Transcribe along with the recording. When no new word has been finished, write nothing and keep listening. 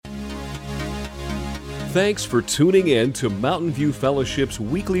Thanks for tuning in to Mountain View Fellowship's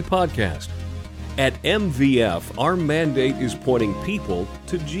weekly podcast. At MVF, our mandate is pointing people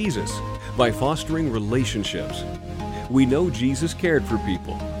to Jesus by fostering relationships. We know Jesus cared for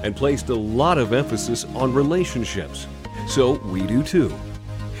people and placed a lot of emphasis on relationships. So we do too.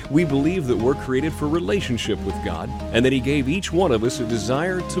 We believe that we're created for relationship with God and that He gave each one of us a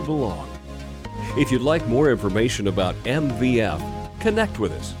desire to belong. If you'd like more information about MVF, connect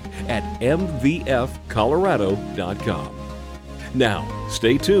with us at mvfcolorado.com. Now,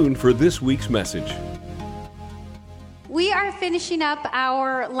 stay tuned for this week's message. We are finishing up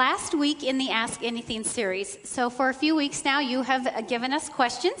our last week in the Ask Anything series. So for a few weeks now, you have given us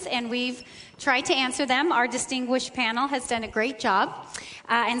questions, and we've tried to answer them. Our distinguished panel has done a great job.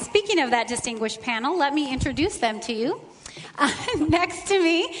 And speaking of that distinguished panel, let me introduce them to you. Next to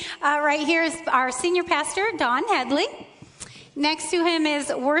me, right here is our senior pastor, Don Headley. Next to him is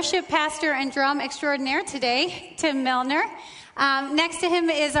worship pastor and drum extraordinaire today, Tim Milner. Next to him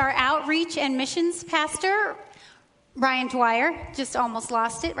is our outreach and missions pastor, Ryan Dwyer. Just almost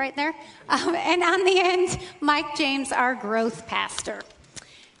lost it right there. And on the end, Mike James, our growth pastor.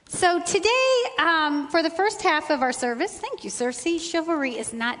 So today, for the first half of our service, thank you, sir. See, chivalry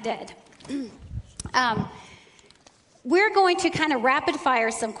is not dead. We're going to kind of rapid fire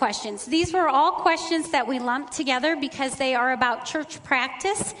some questions. These were all questions that we lumped together because they are about church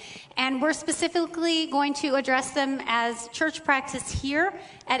practice, and we're specifically going to address them as church practice here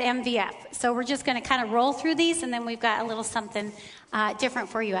at MVF. So we're just going to kind of roll through these, and then we've got a little something different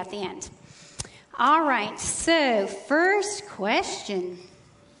for you at the end. All right, so first question.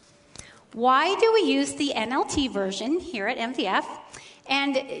 Why do we use the NLT version here at MVF?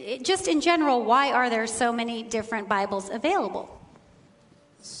 And just in general, why are there so many different Bibles available?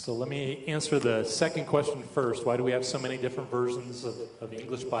 So let me answer the second question first. Why do we have so many different versions of the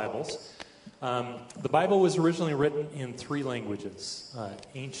English Bibles? The Bible was originally written in three languages,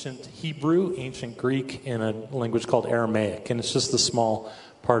 ancient Hebrew, ancient Greek, and a language called Aramaic. And it's just a small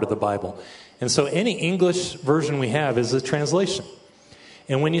part of the Bible. And so any English version we have is a translation.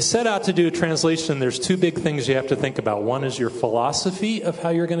 And when you set out to do a translation, there's two big things you have to think about. One is your philosophy of how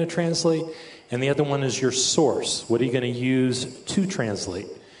you're going to translate, and the other one is your source. What are you going to use to translate?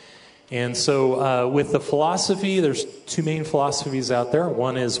 And so with the philosophy, there's two main philosophies out there.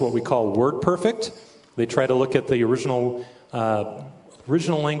 One is what we call word perfect. They try to look at the original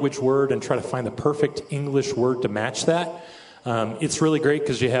language word and try to find the perfect English word to match that. It's really great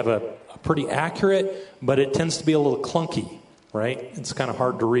because you have a pretty accurate, but it tends to be a little clunky. Right? It's kind of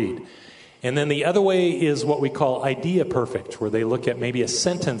hard to read. And then the other way is what we call idea perfect, where they look at maybe a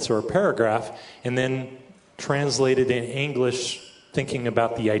sentence or a paragraph and then translate it in English, thinking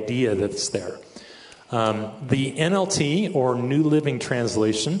about the idea that's there. The NLT, or New Living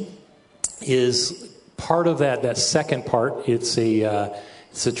Translation, is part of that second part. It's a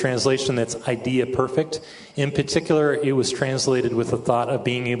translation that's idea perfect. In particular, it was translated with the thought of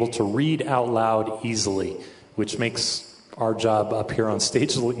being able to read out loud easily, which makes our job up here on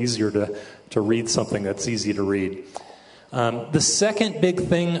stage a little easier to read something that's easy to read. The second big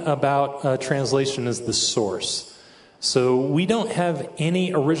thing about translation is the source. So we don't have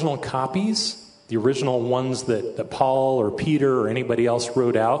any original copies, the original ones that Paul or Peter or anybody else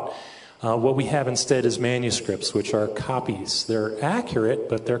wrote out. What we have instead is manuscripts, which are copies. They're accurate,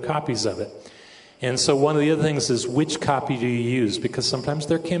 but they're copies of it. And so one of the other things is which copy do you use? Because sometimes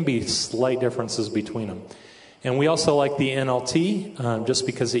there can be slight differences between them. And we also like the NLT just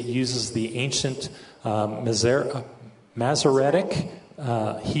because it uses the ancient Masoretic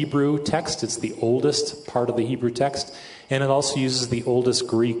Hebrew text. It's the oldest part of the Hebrew text. And it also uses the oldest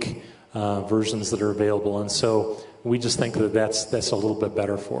Greek versions that are available. And so we just think that that's a little bit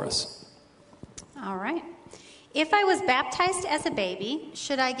better for us. All right. If I was baptized as a baby,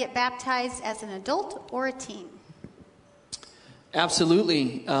 should I get baptized as an adult or a teen?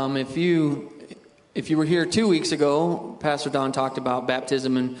 Absolutely. If you were here 2 weeks ago, Pastor Don talked about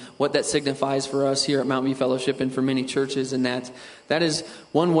baptism and what that signifies for us here at Mountain View Fellowship and for many churches, and that is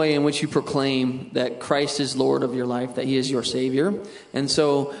one way in which you proclaim that Christ is Lord of your life, that He is your Savior. And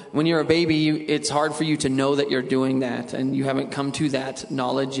so when you're a baby, it's hard for you to know that you're doing that, and you haven't come to that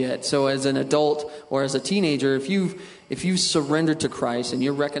knowledge yet. So as an adult or as a teenager, if you've surrendered to Christ and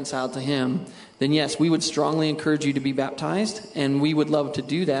you're reconciled to Him, then yes, we would strongly encourage you to be baptized, and we would love to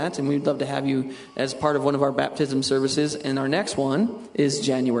do that, and we'd love to have you as part of one of our baptism services. And our next one is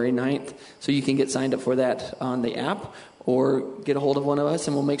January 9th, so you can get signed up for that on the app or get a hold of one of us,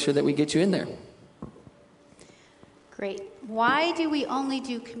 and we'll make sure that we get you in there. Great. Why do we only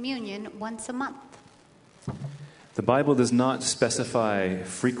do communion once a month? The Bible does not specify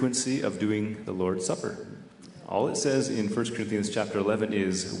frequency of doing the Lord's Supper. All it says in 1 Corinthians chapter 11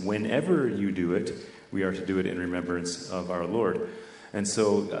 is, whenever you do it, we are to do it in remembrance of our Lord. And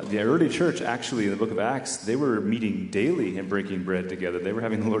so the early church, actually, in the book of Acts, they were meeting daily and breaking bread together. They were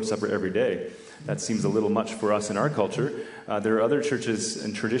having the Lord's Supper every day. That seems a little much for us in our culture. There are other churches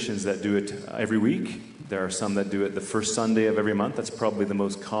and traditions that do it every week. There are some that do it the first Sunday of every month. That's probably the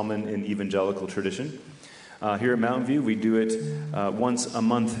most common in evangelical tradition. Here at Mountain View, we do it once a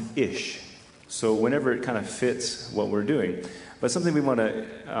month-ish. So whenever it kind of fits what we're doing. But something we want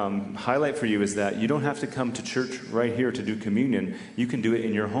to highlight for you is that you don't have to come to church right here to do communion. You can do it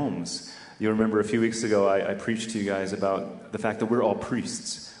in your homes. You'll remember a few weeks ago I preached to you guys about the fact that we're all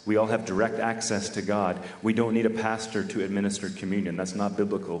priests. We all have direct access to God. We don't need a pastor to administer communion. That's not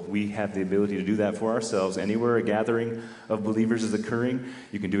biblical. We have the ability to do that for ourselves. Anywhere a gathering of believers is occurring,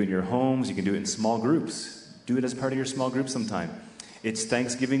 you can do it in your homes. You can do it in small groups. Do it as part of your small group sometime. It's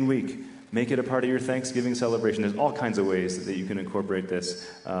Thanksgiving week. Make it a part of your Thanksgiving celebration. There's all kinds of ways that you can incorporate this.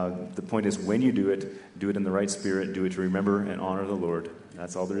 The point is, when you do it in the right spirit. Do it to remember and honor the Lord.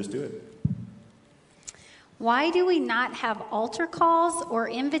 That's all there is to it. Why do we not have altar calls or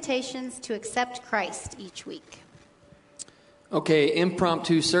invitations to accept Christ each week? Okay,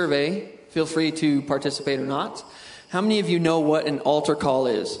 impromptu survey. Feel free to participate or not. How many of you know what an altar call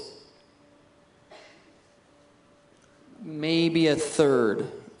is? Maybe a third.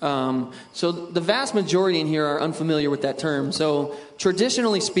 So the vast majority in here are unfamiliar with that term. So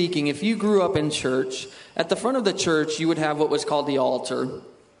traditionally speaking, if you grew up in church, at the front of the church, you would have what was called the altar.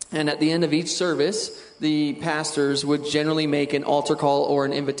 And at the end of each service, the pastors would generally make an altar call or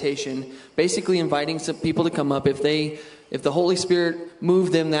an invitation, basically inviting some people to come up. If the Holy Spirit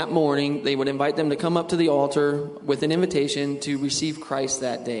moved them that morning, they would invite them to come up to the altar with an invitation to receive Christ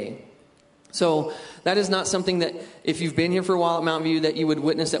that day. So that is not something that, if you've been here for a while at Mountain View, that you would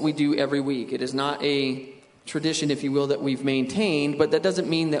witness that we do every week. It is not a tradition, if you will, that we've maintained, but that doesn't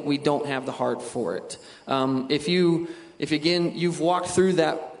mean that we don't have the heart for it. If again, you've walked through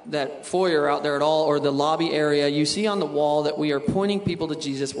that foyer out there at all, or the lobby area, you see on the wall that we are pointing people to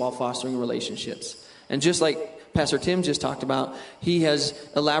Jesus while fostering relationships. And just like Pastor Tim just talked about, he has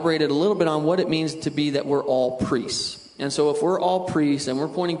elaborated a little bit on what it means to be that we're all priests. And so if we're all priests and we're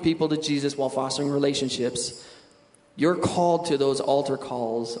pointing people to Jesus while fostering relationships, you're called to those altar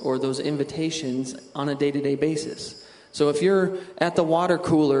calls or those invitations on a day-to-day basis. So if you're at the water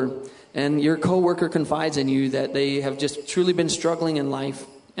cooler and your coworker confides in you that they have just truly been struggling in life,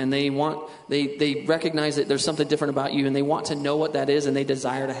 and they recognize that there's something different about you, and they want to know what that is, and they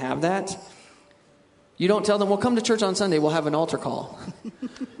desire to have that, you don't tell them, well, come to church on Sunday, we'll have an altar call.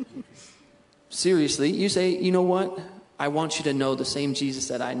 Seriously, you say, you know what? I want you to know the same Jesus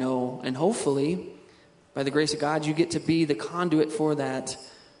that I know, and hopefully, by the grace of God, you get to be the conduit for that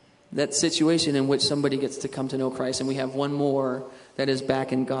situation in which somebody gets to come to know Christ, and we have one more that is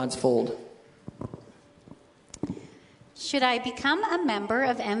back in God's fold. Should I become a member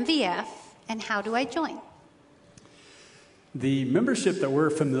of MVF, and how do I join? The membership that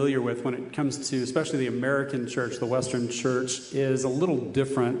we're familiar with when it comes to especially the American church, the Western church, is a little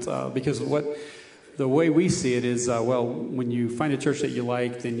different because the way we see it is, when you find a church that you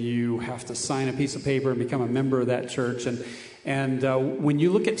like, then you have to sign a piece of paper and become a member of that church. And when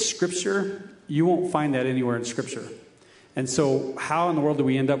you look at Scripture, you won't find that anywhere in Scripture. And so how in the world do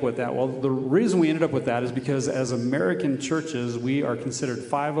we end up with that? Well, the reason we ended up with that is because as American churches, we are considered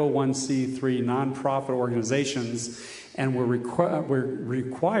 501c3 nonprofit organizations, and we're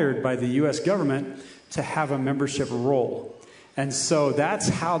required by the U.S. government to have a membership role. And so that's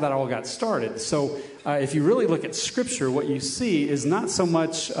how that all got started. So if you really look at Scripture, what you see is not so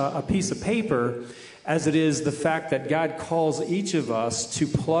much a piece of paper as it is the fact that God calls each of us to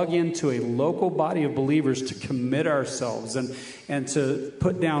plug into a local body of believers to commit ourselves and to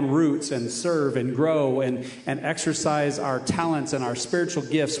put down roots and serve and grow and exercise our talents and our spiritual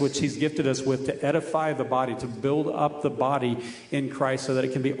gifts, which He's gifted us with, to edify the body, to build up the body in Christ so that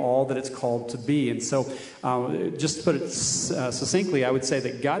it can be all that it's called to be. And so just to put it succinctly, I would say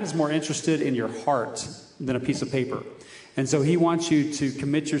that God is more interested in your heart than a piece of paper. And so He wants you to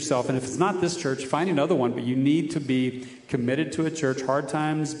commit yourself. And if it's not this church, find another one. But you need to be committed to a church. Hard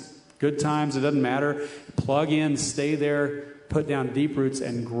times, good times, it doesn't matter. Plug in, stay there, put down deep roots,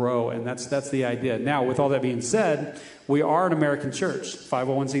 and grow. And that's the idea. Now, with all that being said, we are an American church,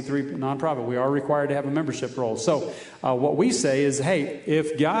 501c3 nonprofit. We are required to have a membership role. So what we say is, hey,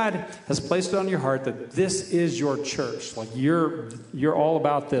 if God has placed it on your heart that this is your church, like you're all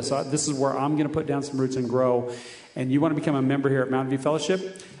about this. This is where I'm going to put down some roots and grow. And you want to become a member here at Mountain View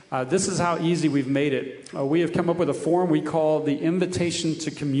Fellowship, This is how easy we've made it. We have come up with a form we call the Invitation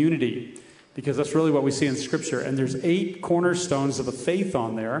to Community, because that's really what we see in Scripture. And there's 8 cornerstones of the faith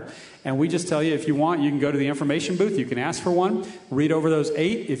on there. And we just tell you, if you want, you can go to the information booth. You can ask for one, read over those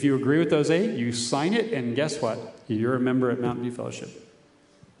 8. If you agree with those 8, you sign it, and guess what? You're a member at Mountain View Fellowship.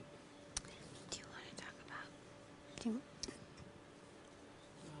 Do you want to talk about?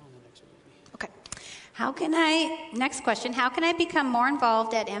 Okay. Next question, how can I become more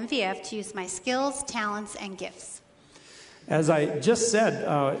involved at MVF to use my skills, talents, and gifts? As I just said,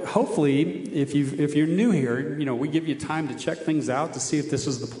 hopefully, if you're new here, we give you time to check things out to see if this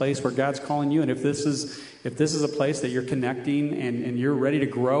is the place where God's calling you, and if this is a place that you're connecting and you're ready to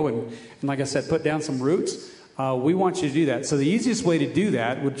grow and like I said, put down some roots. We want you to do that. So the easiest way to do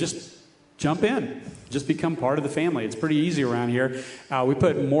that would just jump in. Just become part of the family. It's pretty easy around here. We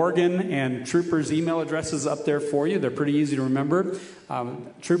put Morgan and Trooper's email addresses up there for you. They're pretty easy to remember.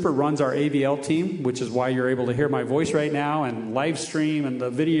 Trooper runs our AVL team, which is why you're able to hear my voice right now, and live stream and the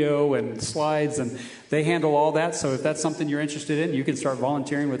video and slides, and they handle all that. So if that's something you're interested in, you can start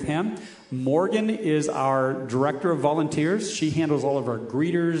volunteering with him. Morgan is our director of volunteers. She handles all of our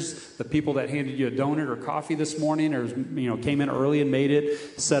greeters, the people that handed you a donut or coffee this morning, or came in early and made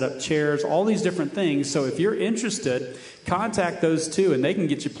it, set up chairs, all these different things. So if you're interested, contact those two, and they can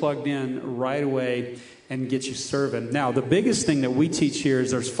get you plugged in right away and get you serving. Now, the biggest thing that we teach here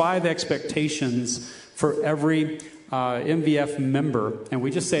is there's 5 expectations for every MVF member, and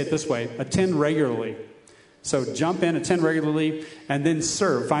we just say it this way: attend regularly. So jump in, attend regularly, and then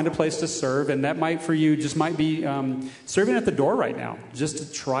serve. Find a place to serve, and that might be serving at the door right now, just to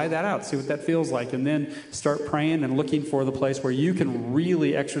try that out, see what that feels like, and then start praying and looking for the place where you can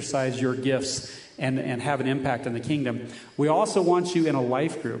really exercise your gifts and have an impact in the kingdom. We also want you in a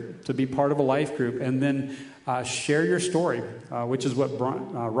life group, to be part of a life group, and then share your story, which is what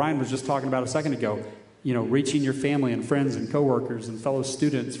Ryan was just talking about a second ago. Reaching your family and friends and coworkers and fellow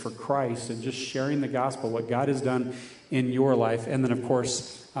students for Christ, and just sharing the gospel, what God has done in your life. And then, of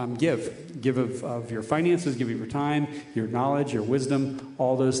course, give of your finances, give of your time, your knowledge, your wisdom,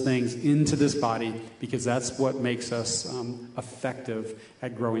 all those things into this body, because that's what makes us effective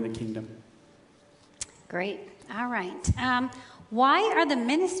at growing the kingdom. Great. All right. Why are the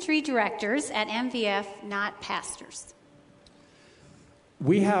ministry directors at MVF not pastors?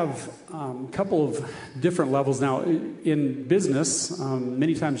 We have a couple of different levels now. In business,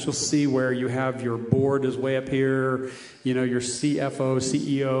 many times you'll see where you have your board is way up here, your CFO,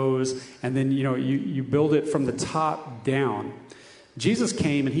 CEOs, and then, you build it from the top down. Jesus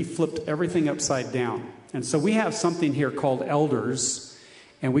came and he flipped everything upside down. And so we have something here called elders,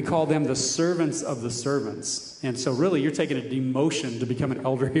 and we call them the servants of the servants. And so really, you're taking a demotion to become an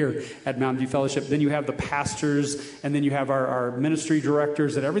elder here at Mountain View Fellowship. Then you have the pastors, and then you have our ministry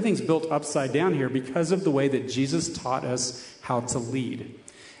directors, and everything's built upside down here because of the way that Jesus taught us how to lead.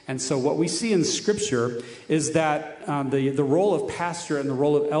 And so what we see in Scripture is that the role of pastor and the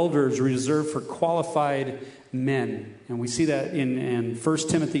role of elder is reserved for qualified men. And we see that in 1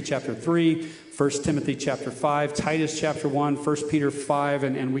 Timothy chapter 3, 1 Timothy chapter 5, Titus chapter 1, 1 Peter 5,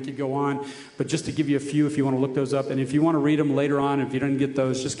 and we could go on. But just to give you a few, if you want to look those up, and if you want to read them later on, if you don't get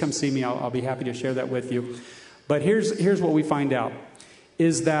those, just come see me. I'll be happy to share that with you. But here's what we find out,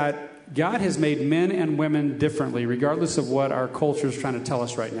 is that God has made men and women differently, regardless of what our culture is trying to tell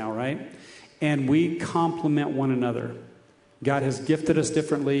us right now, right? And we complement one another. God has gifted us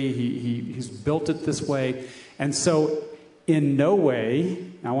differently. He's built it this way. And so in no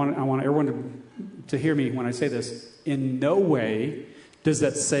way, I want everyone to hear me when I say this, in no way does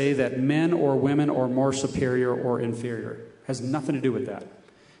that say that men or women are more superior or inferior. It has nothing to do with that. It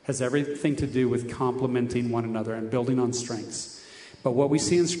has everything to do with complementing one another and building on strengths. But what we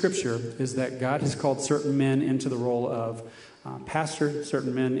see in Scripture is that God has called certain men into the role of pastor,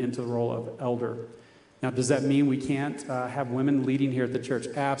 certain men into the role of elder. Now, does that mean we can't have women leading here at the church?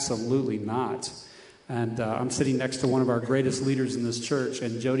 Absolutely not. And I'm sitting next to one of our greatest leaders in this church,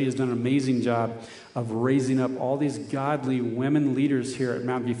 and Jody has done an amazing job of raising up all these godly women leaders here at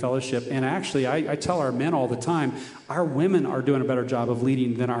Mountain View Fellowship. And actually, I tell our men all the time, our women are doing a better job of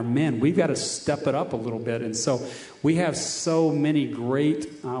leading than our men. We've got to step it up a little bit. And so we have so many great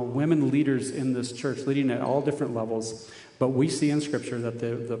women leaders in this church, leading at all different levels. But we see in Scripture that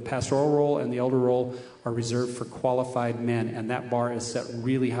the pastoral role and the elder role are reserved for qualified men, and that bar is set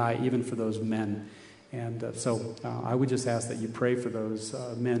really high even for those men. And so I would just ask that you pray for those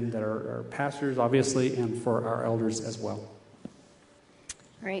men that are pastors, obviously, and for our elders as well.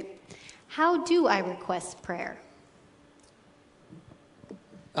 Great. How do I request prayer?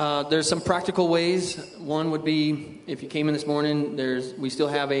 There's some practical ways. One would be, if you came in this morning, we still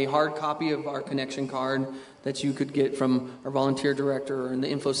have a hard copy of our connection card that you could get from our volunteer director or in the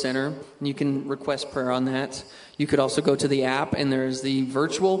info center, and you can request prayer on that. You could also go to the app, and there's the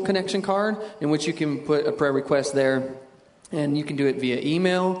virtual connection card in which you can put a prayer request there, and you can do it via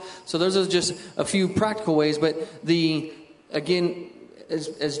email. So those are just a few practical ways, but again,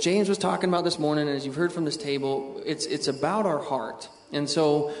 as James was talking about this morning, and as you've heard from this table, it's about our heart. And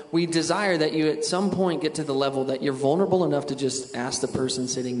so we desire that you at some point get to the level that you're vulnerable enough to just ask the person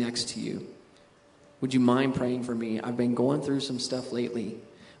sitting next to you, would you mind praying for me? I've been going through some stuff lately.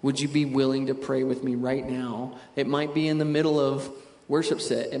 Would you be willing to pray with me right now? It might be in the middle of worship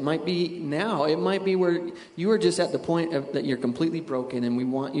set. It might be now. It might be where you are just at the point that you're completely broken, and we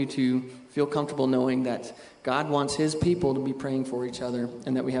want you to feel comfortable knowing that God wants his people to be praying for each other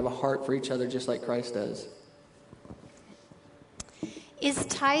and that we have a heart for each other just like Christ does. Is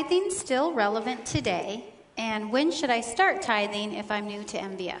tithing still relevant today? And when should I start tithing if I'm new to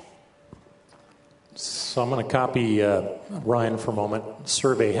MVF? So I'm going to copy Ryan for a moment.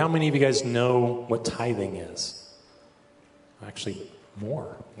 Survey. How many of you guys know what tithing is? Actually,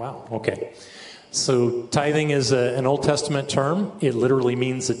 more. Wow. Okay. So tithing is an Old Testament term. It literally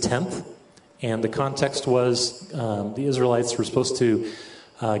means a tenth. And the context was the Israelites were supposed to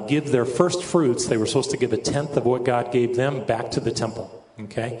give their first fruits. They were supposed to give a tenth of what God gave them back to the temple.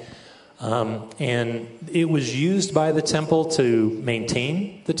 Okay? And it was used by the temple to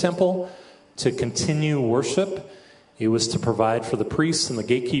maintain the temple, to continue worship. It was to provide for the priests and the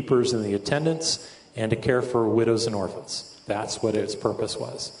gatekeepers and the attendants, and to care for widows and orphans. That's what its purpose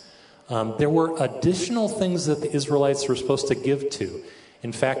was. There were additional things that the Israelites were supposed to give to.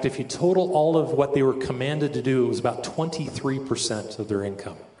 In fact, if you total all of what they were commanded to do, it was about 23% of their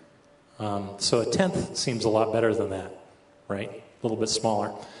income. So a tenth seems a lot better than that, right? A little bit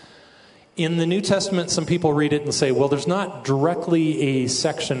smaller. In the New Testament, some people read it and say, well, there's not directly a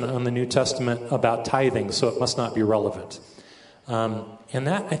section on the New Testament about tithing, so it must not be relevant. And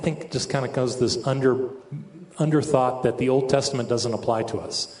that, I think, just kind of goes this underthought that the Old Testament doesn't apply to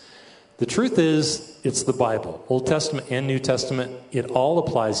us. The truth is, it's the Bible. Old Testament and New Testament, it all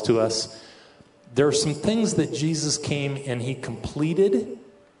applies to us. There are some things that Jesus came and he completed,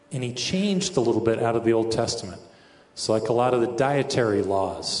 and he changed a little bit out of the Old Testament. So like a lot of the dietary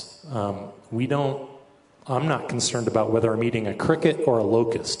laws, I'm not concerned about whether I'm eating a cricket or a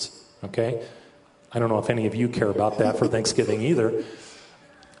locust, okay? I don't know if any of you care about that for Thanksgiving either.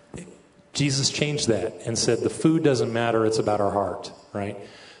 Jesus changed that and said the food doesn't matter, it's about our heart, right?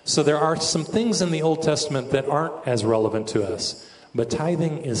 So there are some things in the Old Testament that aren't as relevant to us, but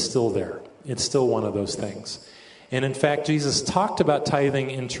tithing is still there. It's still one of those things. And in fact, Jesus talked about tithing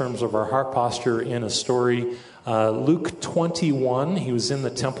in terms of our heart posture in a story. Luke 21, he was in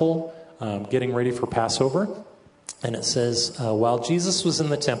the temple getting ready for Passover. And it says, while Jesus was in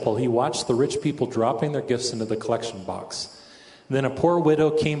the temple, he watched the rich people dropping their gifts into the collection box. Then a poor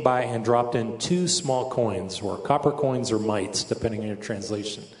widow came by and dropped in 2 small coins, or copper coins or mites, depending on your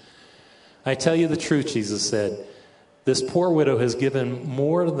translation. I tell you the truth, Jesus said, this poor widow has given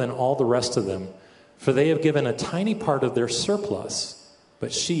more than all the rest of them, for they have given a tiny part of their surplus,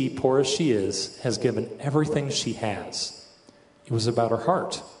 but she, poor as she is, has given everything she has. It was about her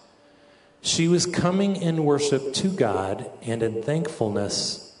heart. She was coming in worship to God and in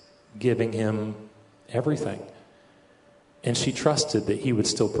thankfulness giving him everything. And she trusted that he would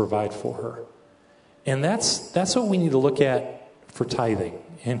still provide for her. And that's what we need to look at for tithing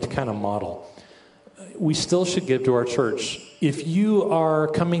and to kind of model. We still should give to our church. If you are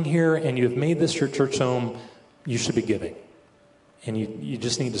coming here and you have made this your church home, you should be giving. And you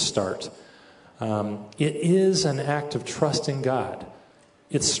just need to start. It is an act of trusting God.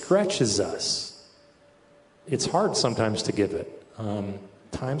 It stretches us. It's hard sometimes to give it.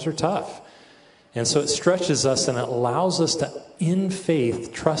 Times are tough. And so it stretches us and it allows us to, in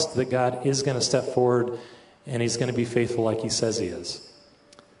faith, trust that God is going to step forward and he's going to be faithful like he says he is.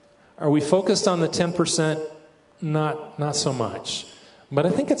 Are we focused on the 10%? Not so much. But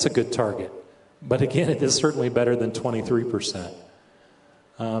I think it's a good target. But again, it is certainly better than 23%.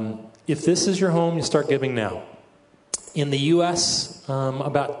 If this is your home, you start giving now. In the U.S.,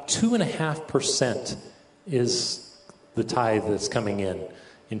 about 2.5% is the tithe that's coming in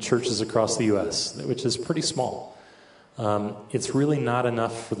churches across the U.S., which is pretty small. It's really not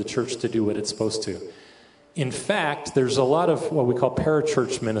enough for the church to do what it's supposed to. In fact, there's a lot of what we call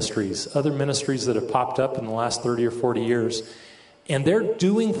parachurch ministries, other ministries that have popped up in the last 30 or 40 years, and they're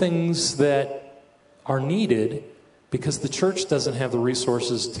doing things that are needed because the church doesn't have the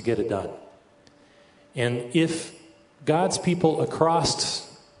resources to get it done. And if God's people across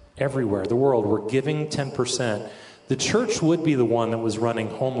everywhere, the world, were giving 10%, the church would be the one that was running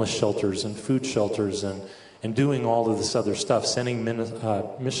homeless shelters and food shelters and doing all of this other stuff, sending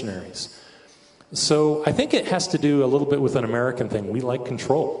missionaries. So I think it has to do a little bit with an American thing. We like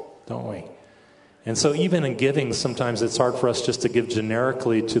control, don't we? And so even in giving, sometimes it's hard for us just to give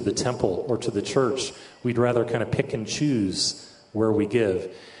generically to the temple or to the church. We'd rather kind of pick and choose where we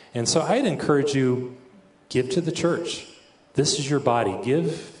give. And so I'd encourage you, give to the church. This is your body.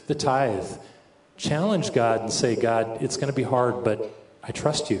 Give the tithe. Challenge God and say, God, it's going to be hard, but I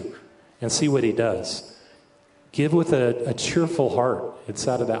trust you. And see what he does. Give with a cheerful heart. It's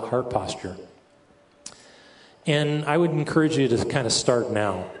out of that heart posture. And I would encourage you to kind of start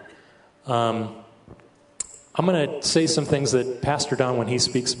now. I'm going to say some things that Pastor Don, when he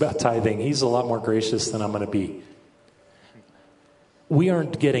speaks about tithing, he's a lot more gracious than I'm going to be. We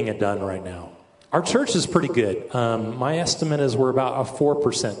aren't getting it done right now. Our church is pretty good. My estimate is we're about a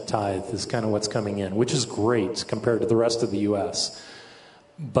 4% tithe is kind of what's coming in, which is great compared to the rest of the U.S.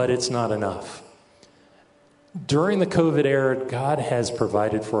 But it's not enough. During the COVID era, God has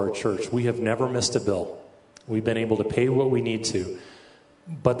provided for our church. We have never missed a bill. We've been able to pay what we need to.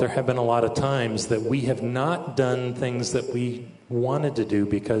 But there have been a lot of times that we have not done things that we wanted to do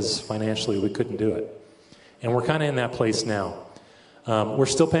because financially we couldn't do it. And we're kind of in that place now. We're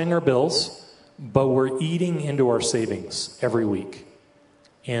still paying our bills, but we're eating into our savings every week.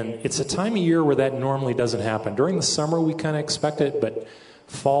 And it's a time of year where that normally doesn't happen. During the summer, we kind of expect it, but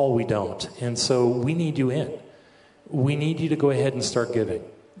fall, we don't. And so we need you in. We need you to go ahead and start giving.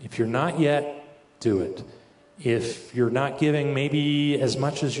 If you're not yet, do it. If you're not giving maybe as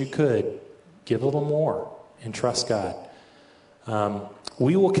much as you could, give a little more and trust God.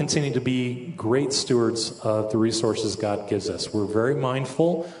 We will continue to be great stewards of the resources God gives us. We're very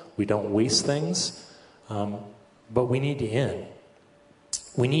mindful. We don't waste things. But we need you in.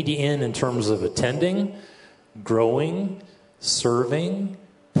 We need you in terms of attending, growing, serving,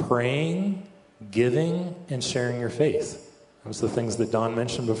 praying, giving, and sharing your faith. Those are the things that Don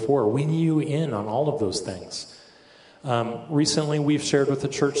mentioned before. We need you in on all of those things. Recently, we've shared with the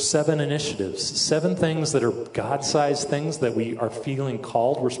church 7 initiatives, 7 things that are God-sized things that we are feeling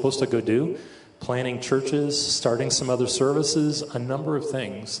called we're supposed to go do. Planning churches, starting some other services, a number of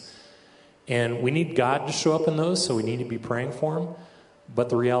things. And we need God to show up in those, so we need to be praying for him. But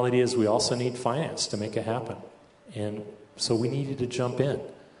the reality is we also need finance to make it happen. And so we need you to jump in.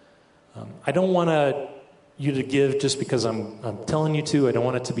 I don't want you to give just because I'm telling you to. I don't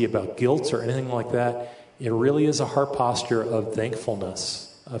want it to be about guilt or anything like that. It really is a heart posture of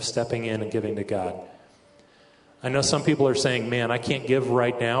thankfulness, of stepping in and giving to God. I know some people are saying, man, I can't give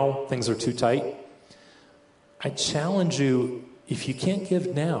right now. Things are too tight. I challenge you, if you can't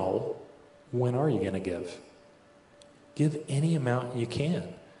give now, when are you going to give? Give any amount you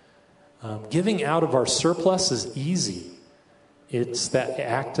can. Giving out of our surplus is easy. It's that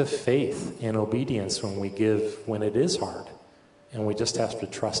act of faith and obedience when we give when it is hard. And we just have to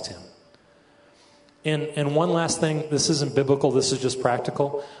trust him. And one last thing, this isn't biblical, this is just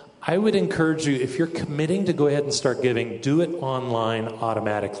practical. I would encourage you, if you're committing to go ahead and start giving, do it online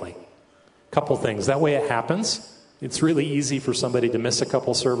automatically. Couple things. That way it happens. It's really easy for somebody to miss a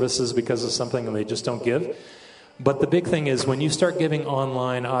couple services because of something and they just don't give. But the big thing is when you start giving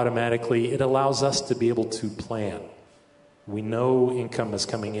online automatically, it allows us to be able to plan. We know income is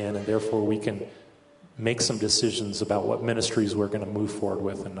coming in, and therefore we can make some decisions about what ministries we're going to move forward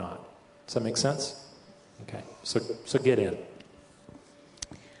with and not. Does that make sense? Okay, so get in.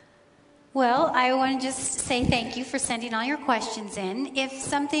 Well, I want to just say thank you for sending all your questions in. If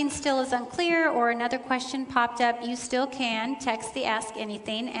something still is unclear or another question popped up, you still can text the Ask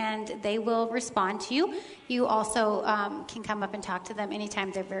Anything, and they will respond to you. You also can come up and talk to them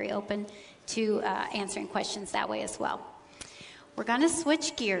anytime. They're very open to answering questions that way as well. We're going to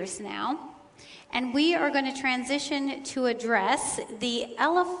switch gears now, and we are going to transition to address the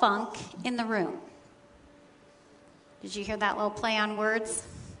elephunk in the room. Did you hear that little play on words?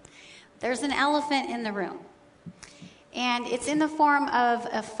 There's an elephant in the room, and it's in the form of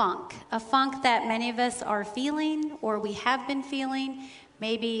a funk that many of us are feeling, or we have been feeling,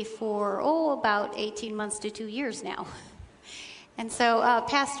 maybe for, about 18 months to 2 years now. And so,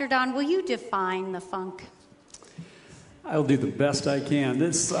 Pastor Don, will you define the funk? I'll do the best I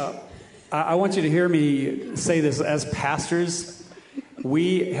can. I want you to hear me say this. As pastors,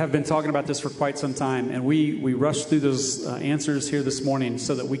 we have been talking about this for quite some time, and we rushed through those answers here this morning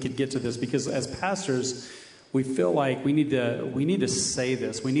so that we could get to this, because as pastors, we feel like we need to say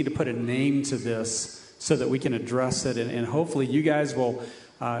this. We need to put a name to this so that we can address it, and hopefully you guys will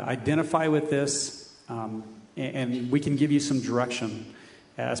identify with this, and we can give you some direction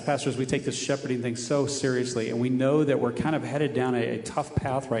as pastors, we take this shepherding thing so seriously, and we know that we're kind of headed down a tough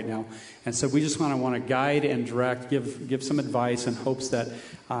path right now. And so we just want to guide and direct, give some advice in hopes that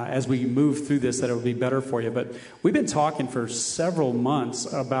as we move through this, that it will be better for you. But we've been talking for several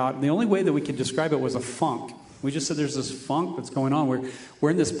months about, the only way that we could describe it was a funk. We just said there's this funk that's going on. We're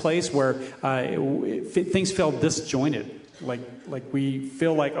in this place where things feel disjointed. Like we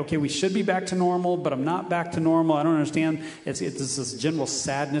feel like, okay, we should be back to normal, but I'm not back to normal. I don't understand. It's this general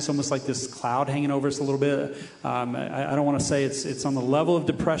sadness, almost like this cloud hanging over us a little bit. I don't want to say it's on the level of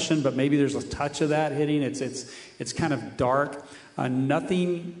depression, but maybe there's a touch of that hitting. It's kind of dark.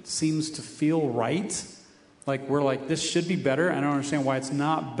 Nothing seems to feel right. Like we're like, this should be better. I don't understand why it's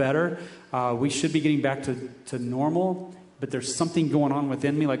not better. We should be getting back to normal, but there's something going on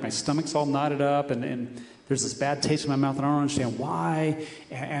within me, like my stomach's all knotted up, and there's this bad taste in my mouth, and I don't understand why.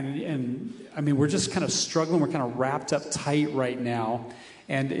 And I mean, we're just kind of struggling. We're kind of wrapped up tight right now.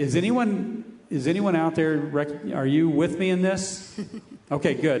 And is anyone out there? Are you with me in this?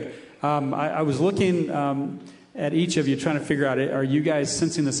 Okay, good. I was looking at each of you, trying to figure out, are you guys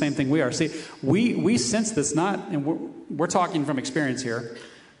sensing the same thing we are? See, we sense this and we're talking from experience here.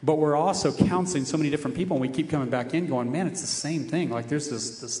 But we're also counseling so many different people, and we keep coming back in going, man, it's the same thing. Like there's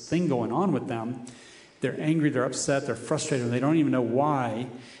this thing going on with them. They're angry, they're upset, they're frustrated, and they don't even know why.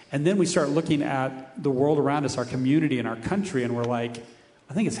 And then we start looking at the world around us, our community and our country, and we're like,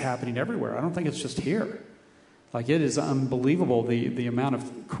 I think it's happening everywhere. I don't think it's just here. Like it is unbelievable the amount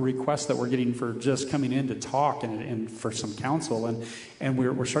of requests that we're getting for just coming in to talk and for some counsel. And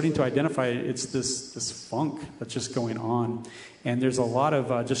we're starting to identify it's this funk that's just going on. And there's a lot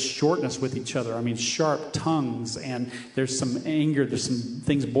of just shortness with each other. I mean, sharp tongues, and there's some anger, there's some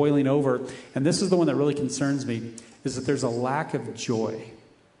things boiling over. And this is the one that really concerns me, is that there's a lack of joy.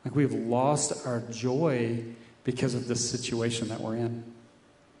 Like we've lost our joy because of this situation that we're in.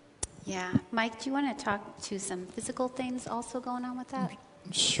 Yeah. Mike, do you want to talk to some physical things also going on with that?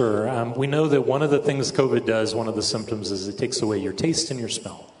 Sure. We know that one of the things COVID does, one of the symptoms, is it takes away your taste and your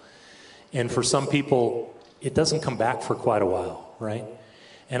smell. And for some people, it doesn't come back for quite a while, right?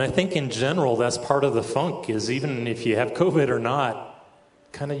 And I think in general, that's part of the funk, is even if you have COVID or not,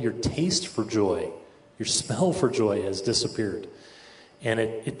 kind of your taste for joy, your smell for joy has disappeared. And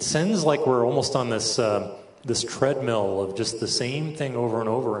it sounds like we're almost on this treadmill of just the same thing over and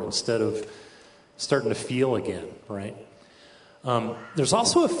over instead of starting to feel again, right? There's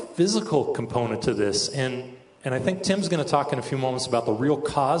also a physical component to this, and I think Tim's going to talk in a few moments about the real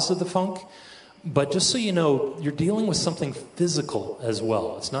cause of the funk. But just so you know, you're dealing with something physical as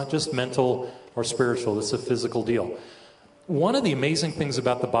well. It's not just mental or spiritual. It's a physical deal. One of the amazing things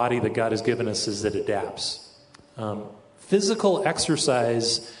about the body that God has given us is that it adapts. Physical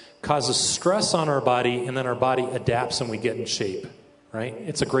exercise causes stress on our body, and then our body adapts and we get in shape, right?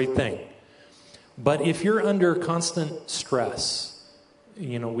 It's a great thing. But if you're under constant stress,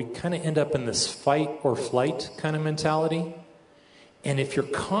 we kind of end up in this fight or flight kind of mentality. And if you're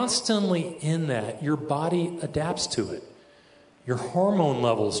constantly in that, your body adapts to it. Your hormone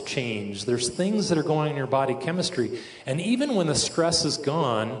levels change. There's things that are going on in your body chemistry. And even when the stress is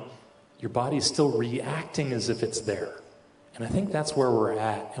gone, your body's still reacting as if it's there. And I think that's where we're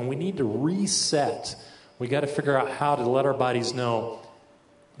at. And we need to reset. We got to figure out how to let our bodies know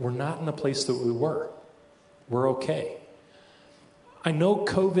we're not in the place that we were. We're okay. I know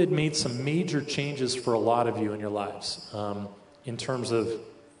COVID made some major changes for a lot of you in your lives. In terms of,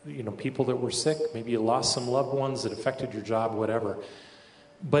 people that were sick, maybe you lost some loved ones that affected your job, whatever.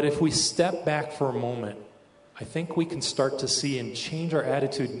 But if we step back for a moment, I think we can start to see and change our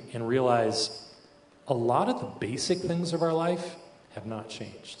attitude and realize a lot of the basic things of our life have not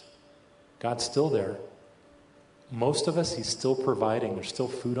changed. God's still there. Most of us, He's still providing. There's still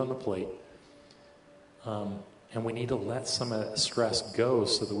food on the plate. And we need to let some of that stress go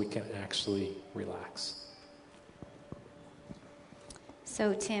so that we can actually relax.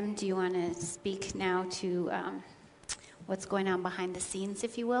 So, Tim, do you want to speak now to what's going on behind the scenes,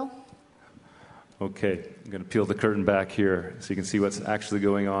 if you will? Okay, I'm going to peel the curtain back here so you can see what's actually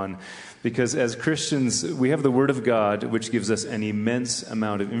going on. Because as Christians, we have the Word of God, which gives us an immense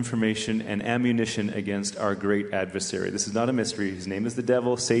amount of information and ammunition against our great adversary. This is not a mystery. His name is the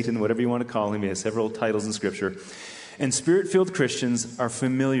devil, Satan, whatever you want to call him. He has several titles in Scripture. And Spirit-filled Christians are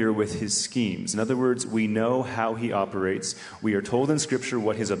familiar with his schemes. In other words, we know how he operates. We are told in Scripture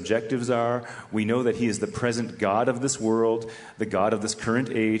what his objectives are. We know that he is the present God of this world, the God of this current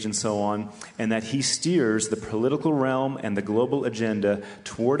age, and so on, and that he steers the political realm and the global agenda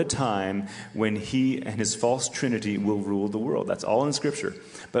toward a time when he and his false trinity will rule the world. That's all in Scripture.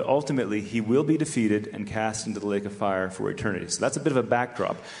 But ultimately, he will be defeated and cast into the lake of fire for eternity. So that's a bit of a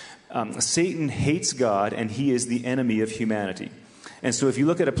backdrop. Satan hates God, and he is the enemy of humanity. And so if you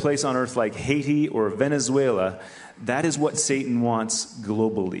look at a place on earth like Haiti or Venezuela, that is what Satan wants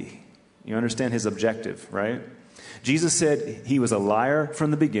globally. You understand his objective, right? Jesus said he was a liar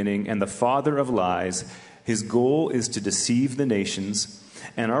from the beginning and the father of lies. His goal is to deceive the nations,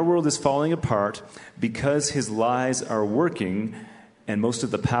 and our world is falling apart because his lies are working. And most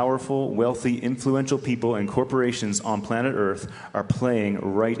of the powerful, wealthy, influential people and corporations on planet Earth are playing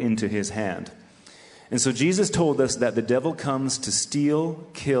right into his hand. And so Jesus told us that the devil comes to steal,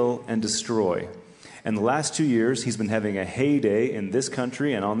 kill, and destroy. And the last 2 years, he's been having a heyday in this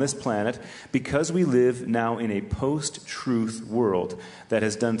country and on this planet because we live now in a post-truth world that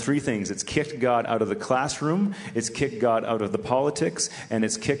has done three things. It's kicked God out of the classroom, it's kicked God out of the politics, and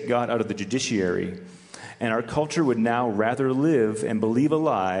it's kicked God out of the judiciary. And our culture would now rather live and believe a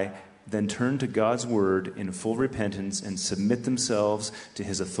lie than turn to God's word in full repentance and submit themselves to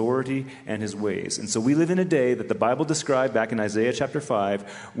his authority and his ways. And so we live in a day that the Bible described back in Isaiah chapter 5,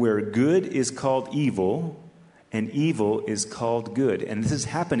 where good is called evil and evil is called good. And this is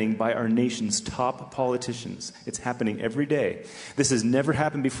happening by our nation's top politicians. It's happening every day. This has never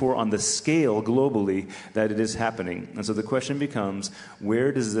happened before on the scale globally that it is happening. And so the question becomes,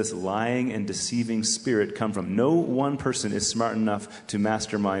 where does this lying and deceiving spirit come from? No one person is smart enough to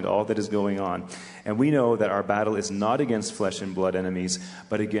mastermind all that is going on. And we know that our battle is not against flesh and blood enemies,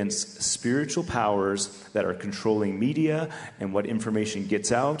 but against spiritual powers that are controlling media and what information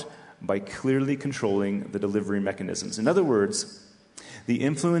gets out, by clearly controlling the delivery mechanisms. In other words, the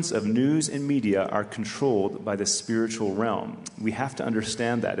influence of news and media are controlled by the spiritual realm. We have to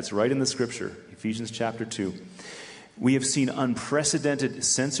understand that. It's right in the Scripture, Ephesians chapter 2. We have seen unprecedented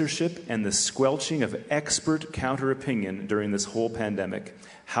censorship and the squelching of expert counter-opinion during this whole pandemic.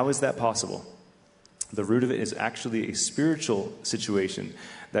 How is that possible? The root of it is actually a spiritual situation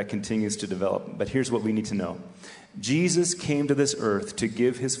that continues to develop. But here's what we need to know. Jesus came to this earth to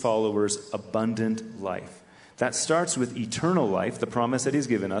give his followers abundant life. That starts with eternal life, the promise that he's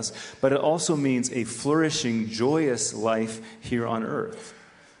given us, but it also means a flourishing, joyous life here on earth.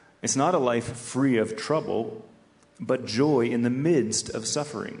 It's not a life free of trouble, but joy in the midst of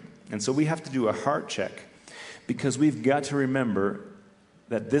suffering. And so we have to do a heart check, because we've got to remember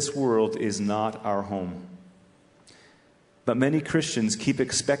that this world is not our home. But many Christians keep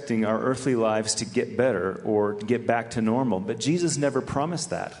expecting our earthly lives to get better or get back to normal. But Jesus never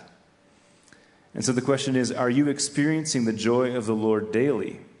promised that. And so the question is, are you experiencing the joy of the Lord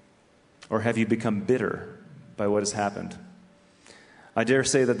daily? Or have you become bitter by what has happened? I dare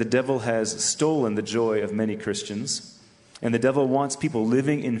say that the devil has stolen the joy of many Christians. And the devil wants people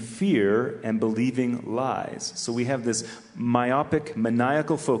living in fear and believing lies. So we have this myopic,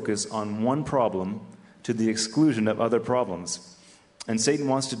 maniacal focus on one problem to the exclusion of other problems. And Satan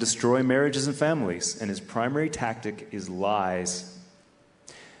wants to destroy marriages and families, and his primary tactic is lies.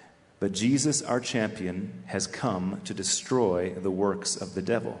 But Jesus, our champion, has come to destroy the works of the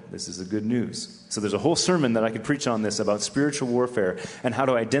devil. This is the good news. So there's a whole sermon that I could preach on this about spiritual warfare and how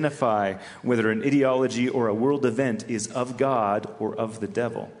to identify whether an ideology or a world event is of God or of the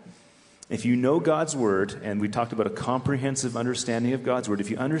devil. If you know God's word, and we talked about a comprehensive understanding of God's word, if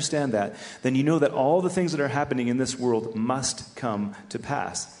you understand that, then you know that all the things that are happening in this world must come to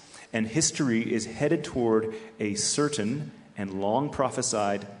pass. And history is headed toward a certain and long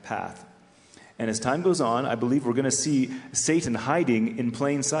prophesied path. And as time goes on, I believe we're going to see Satan hiding in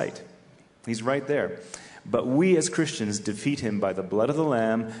plain sight. He's right there. But we as Christians defeat him by the blood of the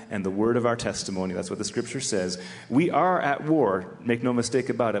Lamb and the word of our testimony. That's what the Scripture says. We are at war, make no mistake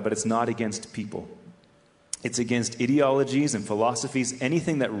about it, but it's not against people. It's against ideologies and philosophies,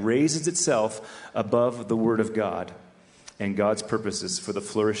 anything that raises itself above the word of God and God's purposes for the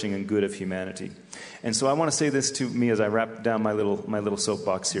flourishing and good of humanity. And so I want to say this to me as I wrap down my little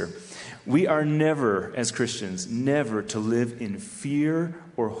soapbox here. We are never, as Christians, never to live in fear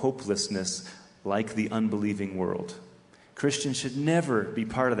or hopelessness like the unbelieving world. Christians should never be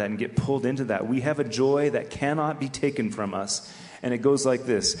part of that and get pulled into that. We have a joy that cannot be taken from us. And it goes like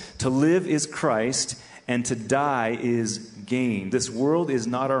this: to live is Christ, and to die is gain. This world is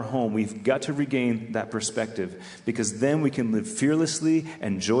not our home. We've got to regain that perspective, because then we can live fearlessly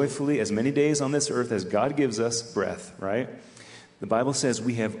and joyfully as many days on this earth as God gives us breath, right? The Bible says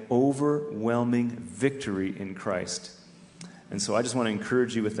we have overwhelming victory in Christ. And so I just want to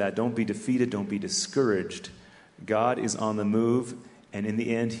encourage you with that. Don't be defeated. Don't be discouraged. God is on the move, and in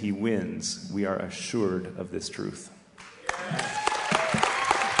the end, he wins. We are assured of this truth.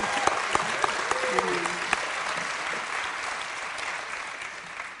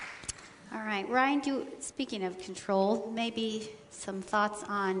 All right, Ryan, speaking of control, maybe some thoughts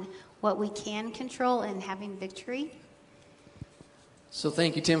on what we can control and having victory? So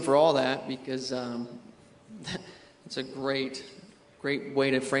thank you, Tim, for all that, because it's a great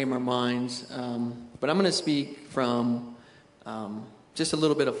way to frame our minds. But I'm going to speak from just a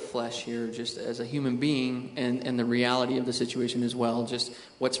little bit of flesh here, just as a human being, and the reality of the situation as well, just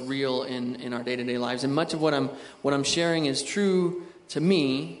what's real in our day-to-day lives. And much of what I'm sharing is true to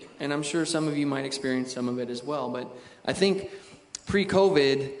me, and I'm sure some of you might experience some of it as well. But I think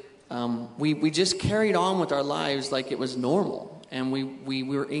pre-COVID, we just carried on with our lives like it was normal. And we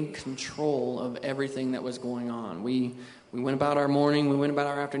were in control of everything that was going on. We went about our morning, we went about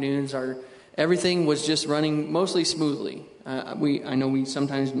our afternoons. Everything was just running mostly smoothly. I know we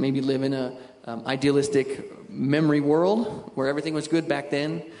sometimes maybe live in a idealistic memory world where everything was good back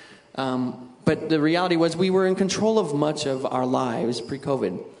then. But the reality was we were in control of much of our lives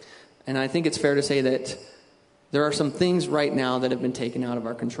pre-COVID. And I think it's fair to say that there are some things right now that have been taken out of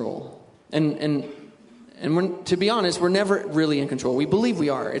our control. And to be honest, we're never really in control. We believe we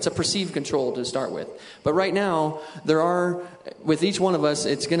are. It's a perceived control to start with. But right now, with each one of us,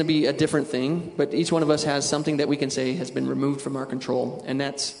 it's going to be a different thing. But each one of us has something that we can say has been removed from our control. And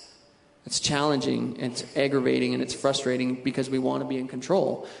it's challenging, it's aggravating, and it's frustrating because we want to be in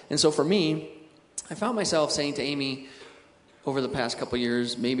control. And so for me, I found myself saying to Amy over the past couple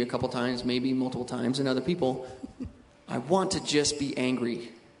years, maybe a couple times, maybe multiple times, and other people, I want to just be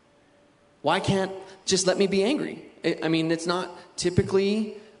angry. Why can't just let me be angry? I mean, it's not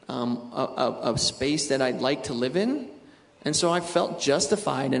typically a space that I'd like to live in. And so I felt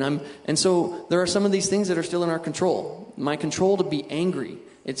justified. And so there are some of these things that are still in our control. My control to be angry.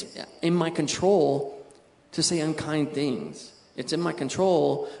 It's in my control to say unkind things. It's in my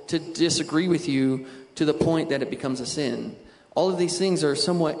control to disagree with you to the point that it becomes a sin. All of these things are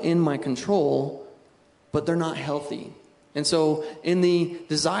somewhat in my control, but they're not healthy. And so in the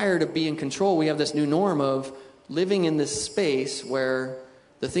desire to be in control, we have this new norm of living in this space where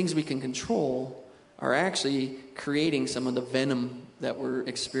the things we can control are actually creating some of the venom that we're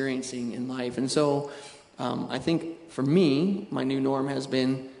experiencing in life. And so I think for me, my new norm has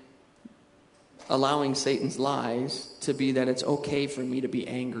been allowing Satan's lies to be that it's okay for me to be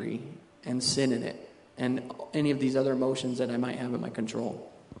angry and sin in it and any of these other emotions that I might have in my control.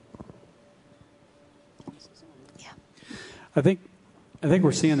 I think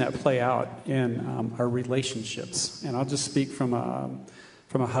we're seeing that play out in our relationships, and I'll just speak from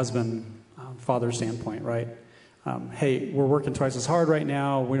a husband father standpoint, right? Hey, we're working twice as hard right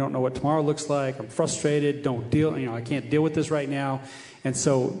now. We don't know what tomorrow looks like. I'm frustrated. I can't deal with this right now, and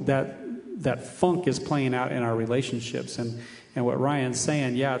so that funk is playing out in our relationships, and what Ryan's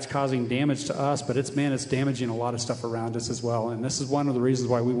saying, yeah, it's causing damage to us, but it's damaging a lot of stuff around us as well, and this is one of the reasons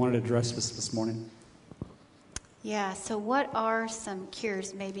why we wanted to address this morning. Yeah, so what are some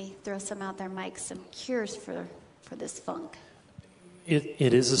cures? Maybe throw some out there, Mike, some cures for this funk.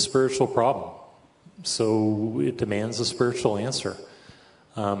 It is a spiritual problem, so it demands a spiritual answer.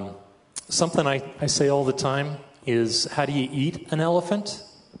 Something I say all the time is, how do you eat an elephant?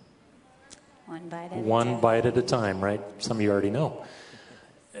 One bite at a time, right? Some of you already know.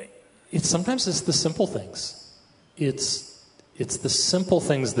 Sometimes it's the simple things. It's the simple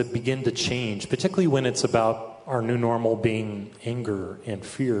things that begin to change, particularly when it's about our new normal being anger and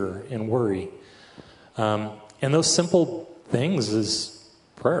fear and worry. And those simple things is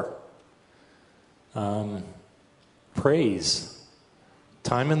prayer, praise,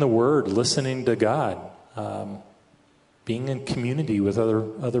 time in the Word, listening to God, being in community with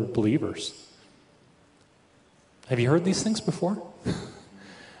other believers. Have you heard these things before? I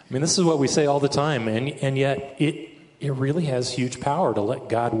mean, this is what we say all the time, and yet it really has huge power to let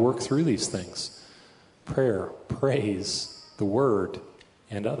God work through these things. Prayer, praise, the Word,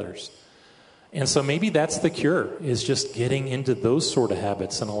 and others. And so maybe that's the cure, is just getting into those sort of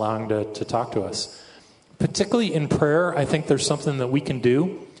habits and allowing to talk to us. Particularly in prayer, I think there's something that we can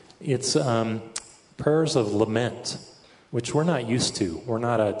do. It's prayers of lament, which we're not used to. We're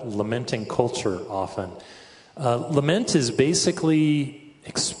not a lamenting culture often. Lament is basically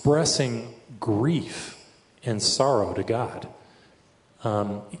expressing grief and sorrow to God.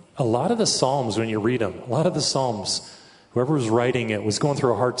 A lot of the Psalms, when you read them, whoever was writing it was going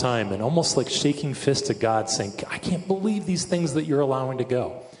through a hard time and almost like shaking fists at God saying, I can't believe these things that you're allowing to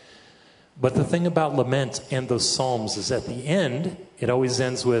go. But the thing about lament and those Psalms is at the end, it always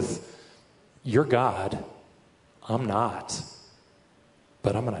ends with, you're God, I'm not,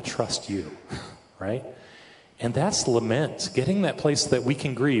 but I'm going to trust you, right? And that's lament, getting that place that we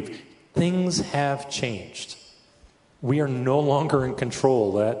can grieve. Things have changed. We are no longer in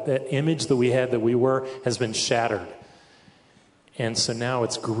control. That image that we had that we were has been shattered. And so now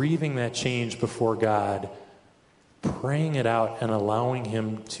it's grieving that change before God, praying it out and allowing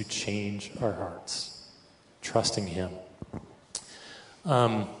him to change our hearts, trusting him.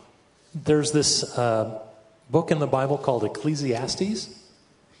 There's this book in the Bible called Ecclesiastes.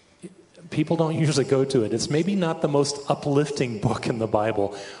 People don't usually go to it. It's maybe not the most uplifting book in the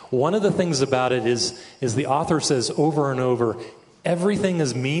Bible. One of the things about it is the author says over and over, everything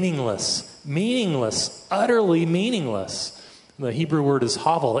is meaningless, utterly meaningless. The Hebrew word is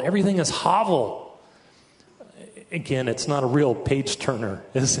havel. Everything is havel. Again, it's not a real page turner,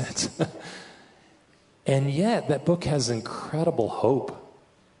 is it? And yet, that book has incredible hope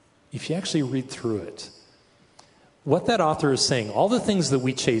if you actually read through it. What that author is saying, all the things that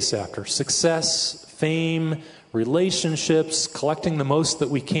we chase after, success, fame, relationships, collecting the most that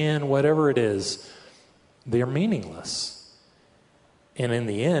we can, whatever it is, they are meaningless. And in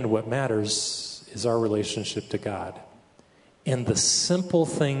the end, what matters is our relationship to God. And the simple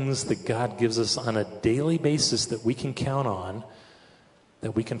things that God gives us on a daily basis that we can count on,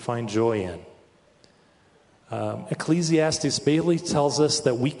 that we can find joy in. Ecclesiastes basically tells us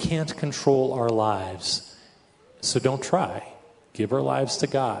that we can't control our lives. So don't try. Give our lives to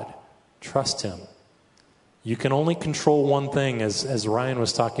God. Trust him. You can only control one thing, as Ryan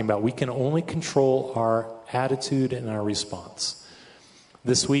was talking about. We can only control our attitude and our response.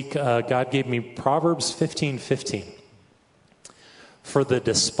 This week, God gave me Proverbs 15:15. For the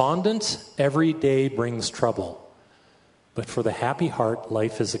despondent, every day brings trouble. But for the happy heart,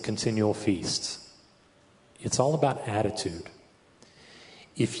 life is a continual feast. It's all about attitude.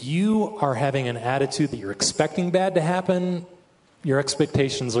 If you are having an attitude that you're expecting bad to happen, your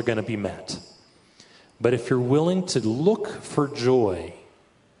expectations are going to be met. But if you're willing to look for joy,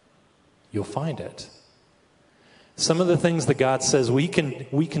 you'll find it. Some of the things that God says we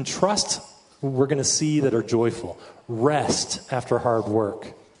can trust, we're going to see that are joyful. Rest after hard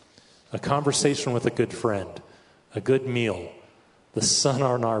work. A conversation with a good friend. A good meal. The sun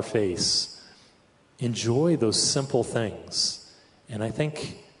on our face. Enjoy those simple things. And I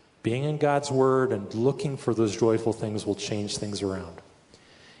think being in God's Word and looking for those joyful things will change things around.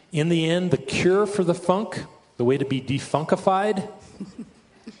 In the end, the cure for the funk, the way to be defunkified,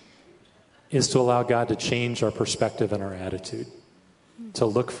 is to allow God to change our perspective and our attitude. To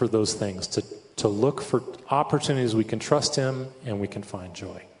look for those things. To look for opportunities we can trust him and we can find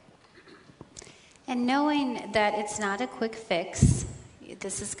joy. And knowing that it's not a quick fix,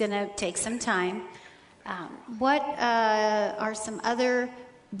 this is going to take some time. What are some other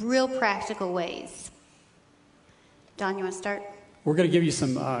real practical ways? Don, you want to start? We're going to give you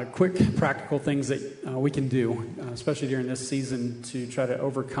some quick practical things that we can do, especially during this season, to try to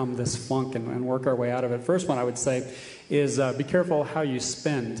overcome this funk and work our way out of it. First one I would say is be careful how you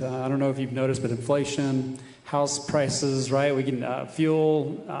spend. I don't know if you've noticed, but inflation, house prices, right? We can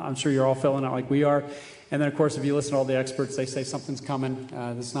fuel. I'm sure you're all feeling it like we are. And then, of course, if you listen to all the experts, they say something's coming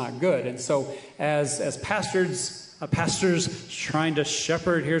that's not good. And so as pastors trying to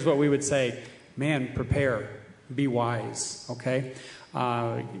shepherd, here's what we would say. Man, prepare. Be wise, okay?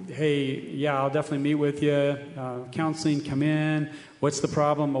 Hey, yeah, I'll definitely meet with you. Counseling, come in. What's the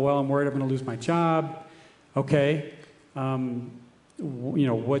problem? Well, I'm worried I'm going to lose my job. Okay.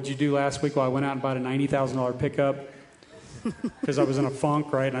 What'd you do last week? Well, I went out and bought a $90,000 pickup because I was in a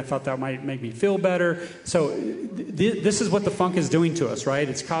funk, right? And I thought that might make me feel better. So this is what the funk is doing to us, right?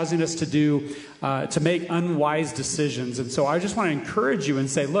 It's causing us to make unwise decisions. And so I just want to encourage you and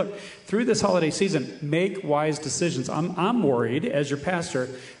say, look, through this holiday season, make wise decisions. I'm worried, as your pastor,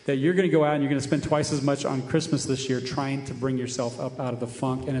 that you're going to go out and you're going to spend twice as much on Christmas this year trying to bring yourself up out of the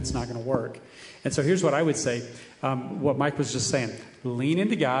funk, and it's not going to work. And so here's what I would say, what Mike was just saying. Lean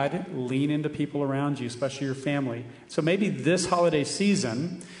into God, lean into people around you, especially your family. So maybe this holiday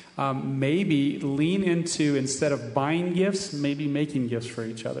season, maybe lean into, instead of buying gifts, maybe making gifts for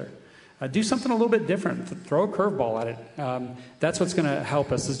each other. Do something a little bit different. Throw a curveball at it. That's what's going to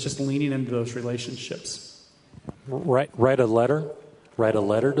help us, is just leaning into those relationships. Write a letter. Write a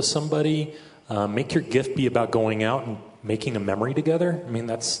letter to somebody. Make your gift be about going out and making a memory together, I mean,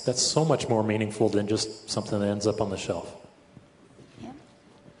 that's so much more meaningful than just something that ends up on the shelf. Yeah.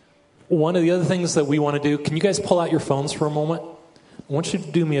 One of the other things that we want to do, can you guys pull out your phones for a moment? I want you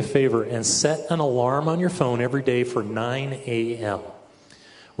to do me a favor and set an alarm on your phone every day for 9 a.m.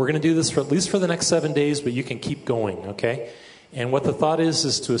 We're going to do this for at least for the next 7 days, but you can keep going, okay? And what the thought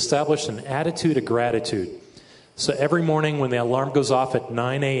is to establish an attitude of gratitude. So every morning when the alarm goes off at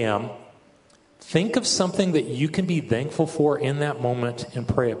 9 a.m., think of something that you can be thankful for in that moment and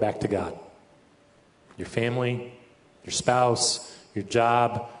pray it back to God. Your family, your spouse, your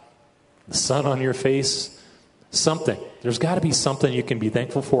job, the sun on your face, something. There's got to be something you can be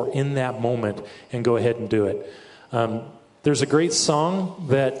thankful for in that moment, and go ahead and do it. There's a great song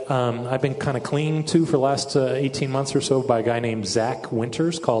that I've been kind of clinging to for the last 18 months or so by a guy named Zach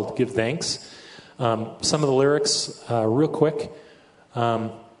Winters called Give Thanks. Some of the lyrics, real quick.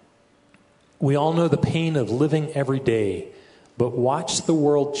 We all know the pain of living every day, but watch the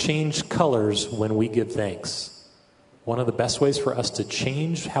world change colors when we give thanks. One of the best ways for us to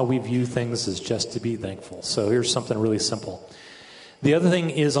change how we view things is just to be thankful. So here's something really simple. The other thing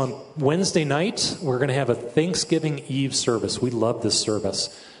is on Wednesday night, we're going to have a Thanksgiving Eve service. We love this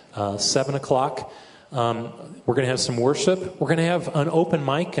service. 7 o'clock. We're going to have some worship. We're going to have an open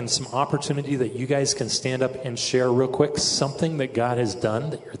mic and some opportunity that you guys can stand up and share real quick something that God has done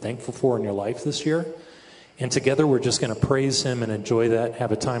that you're thankful for in your life this year. And together we're just going to praise him and enjoy that,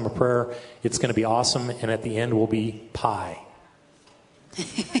 have a time of prayer. It's going to be awesome. And at the end will be pie.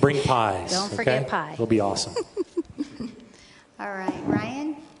 Bring pies. Don't forget pie. It'll be awesome. All right,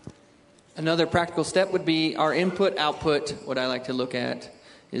 Ryan? Another practical step would be our input-output. What I like to look at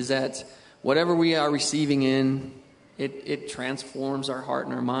is that whatever we are receiving in, it transforms our heart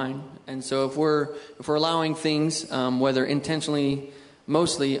and our mind. And so if we're allowing things, whether intentionally,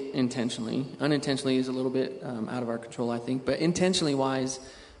 mostly intentionally, unintentionally is a little bit out of our control, I think, but intentionally wise,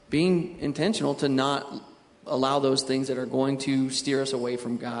 being intentional to not allow those things that are going to steer us away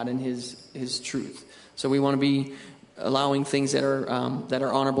from God and His truth. So we want to be allowing things that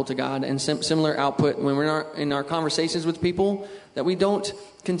are honorable to God, and similar output when we're in our conversations with people, that we don't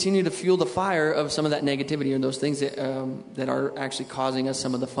continue to fuel the fire of some of that negativity or those things that are actually causing us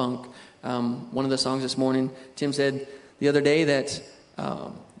some of the funk. One of the songs this morning, Tim said the other day that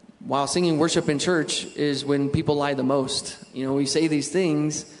while singing worship in church is when people lie the most. You know, we say these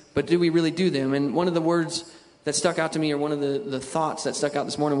things, but do we really do them? And one of the words that stuck out to me, or one of the thoughts that stuck out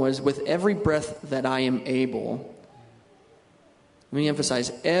this morning was, with every breath that I am able. Let me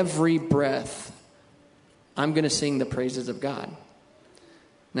emphasize, every breath, I'm going to sing the praises of God.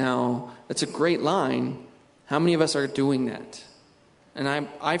 Now, that's a great line. How many of us are doing that? And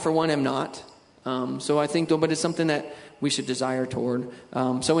I for one, am not. So I think, but it's something that we should desire toward.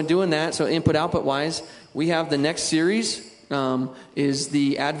 So in doing that, so input-output wise, we have the next series is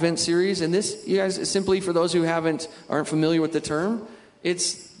the Advent series. And this, you guys, simply for those who aren't familiar with the term,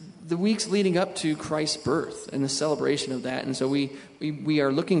 it's the weeks leading up to Christ's birth and the celebration of that. And so we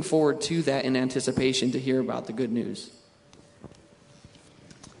are looking forward to that in anticipation to hear about the good news.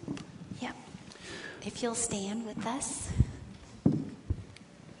 Yeah. If you'll stand with us.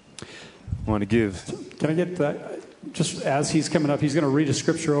 I want to give. Can I get that? Just as he's coming up, he's going to read a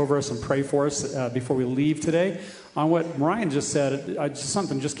scripture over us and pray for us before we leave today. On what Ryan just said,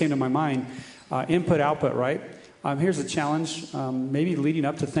 something just came to my mind. Input, output, right? Here's a challenge. Maybe leading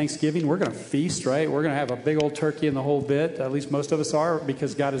up to Thanksgiving, we're going to feast, right? We're going to have a big old turkey and the whole bit. At least most of us are,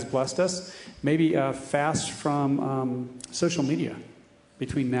 because God has blessed us. Maybe fast from social media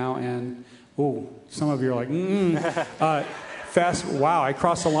between now and, some of you are like, fast, wow, I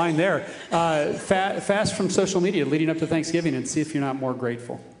crossed the line there. Fast from social media leading up to Thanksgiving, and see if you're not more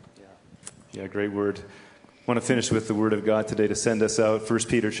grateful. Yeah, great word. I want to finish with the word of God today to send us out. 1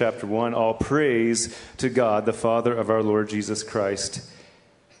 Peter chapter 1, all praise to God, the Father of our Lord Jesus Christ.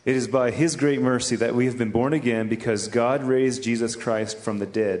 It is by his great mercy that we have been born again, because God raised Jesus Christ from the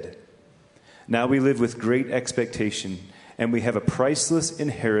dead. Now we live with great expectation, and we have a priceless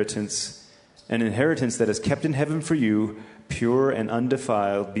inheritance, an inheritance that is kept in heaven for you, pure and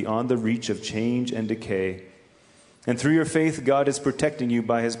undefiled, beyond the reach of change and decay. And through your faith, God is protecting you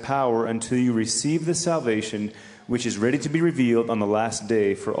by his power until you receive the salvation which is ready to be revealed on the last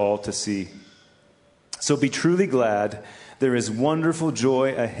day for all to see. So be truly glad. There is wonderful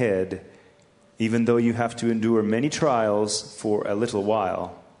joy ahead, even though you have to endure many trials for a little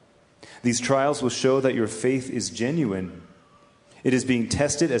while. These trials will show that your faith is genuine. It is being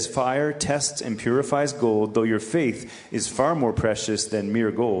tested as fire tests and purifies gold, though your faith is far more precious than mere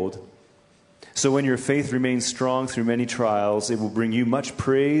gold. So when your faith remains strong through many trials, it will bring you much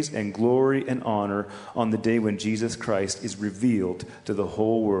praise and glory and honor on the day when Jesus Christ is revealed to the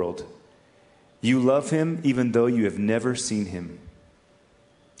whole world. You love him even though you have never seen him.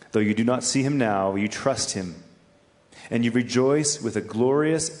 Though you do not see him now, you trust him. And you rejoice with a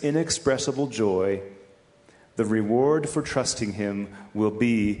glorious, inexpressible joy. The reward for trusting him will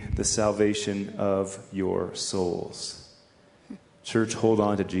be the salvation of your souls. Church, hold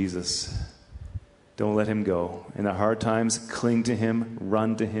on to Jesus. Don't let him go. In the hard times, cling to him,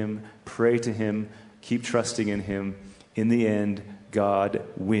 run to him, pray to him, keep trusting in him. In the end, God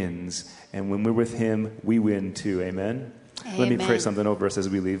wins. And when we're with him, we win too. Amen? Amen. Let me pray something over us as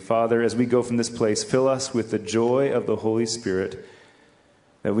we leave. Father, as we go from this place, fill us with the joy of the Holy Spirit,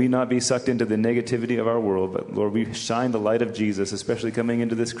 that we not be sucked into the negativity of our world, but Lord, we shine the light of Jesus, especially coming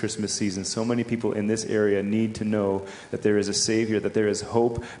into this Christmas season. So many people in this area need to know that there is a Savior, that there is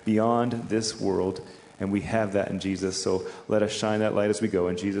hope beyond this world, and we have that in Jesus. So let us shine that light as we go.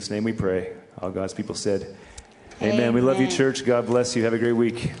 In Jesus' name we pray. All God's people said, Amen. We love you, church. God bless you. Have a great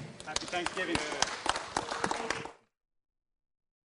week. Happy Thanksgiving.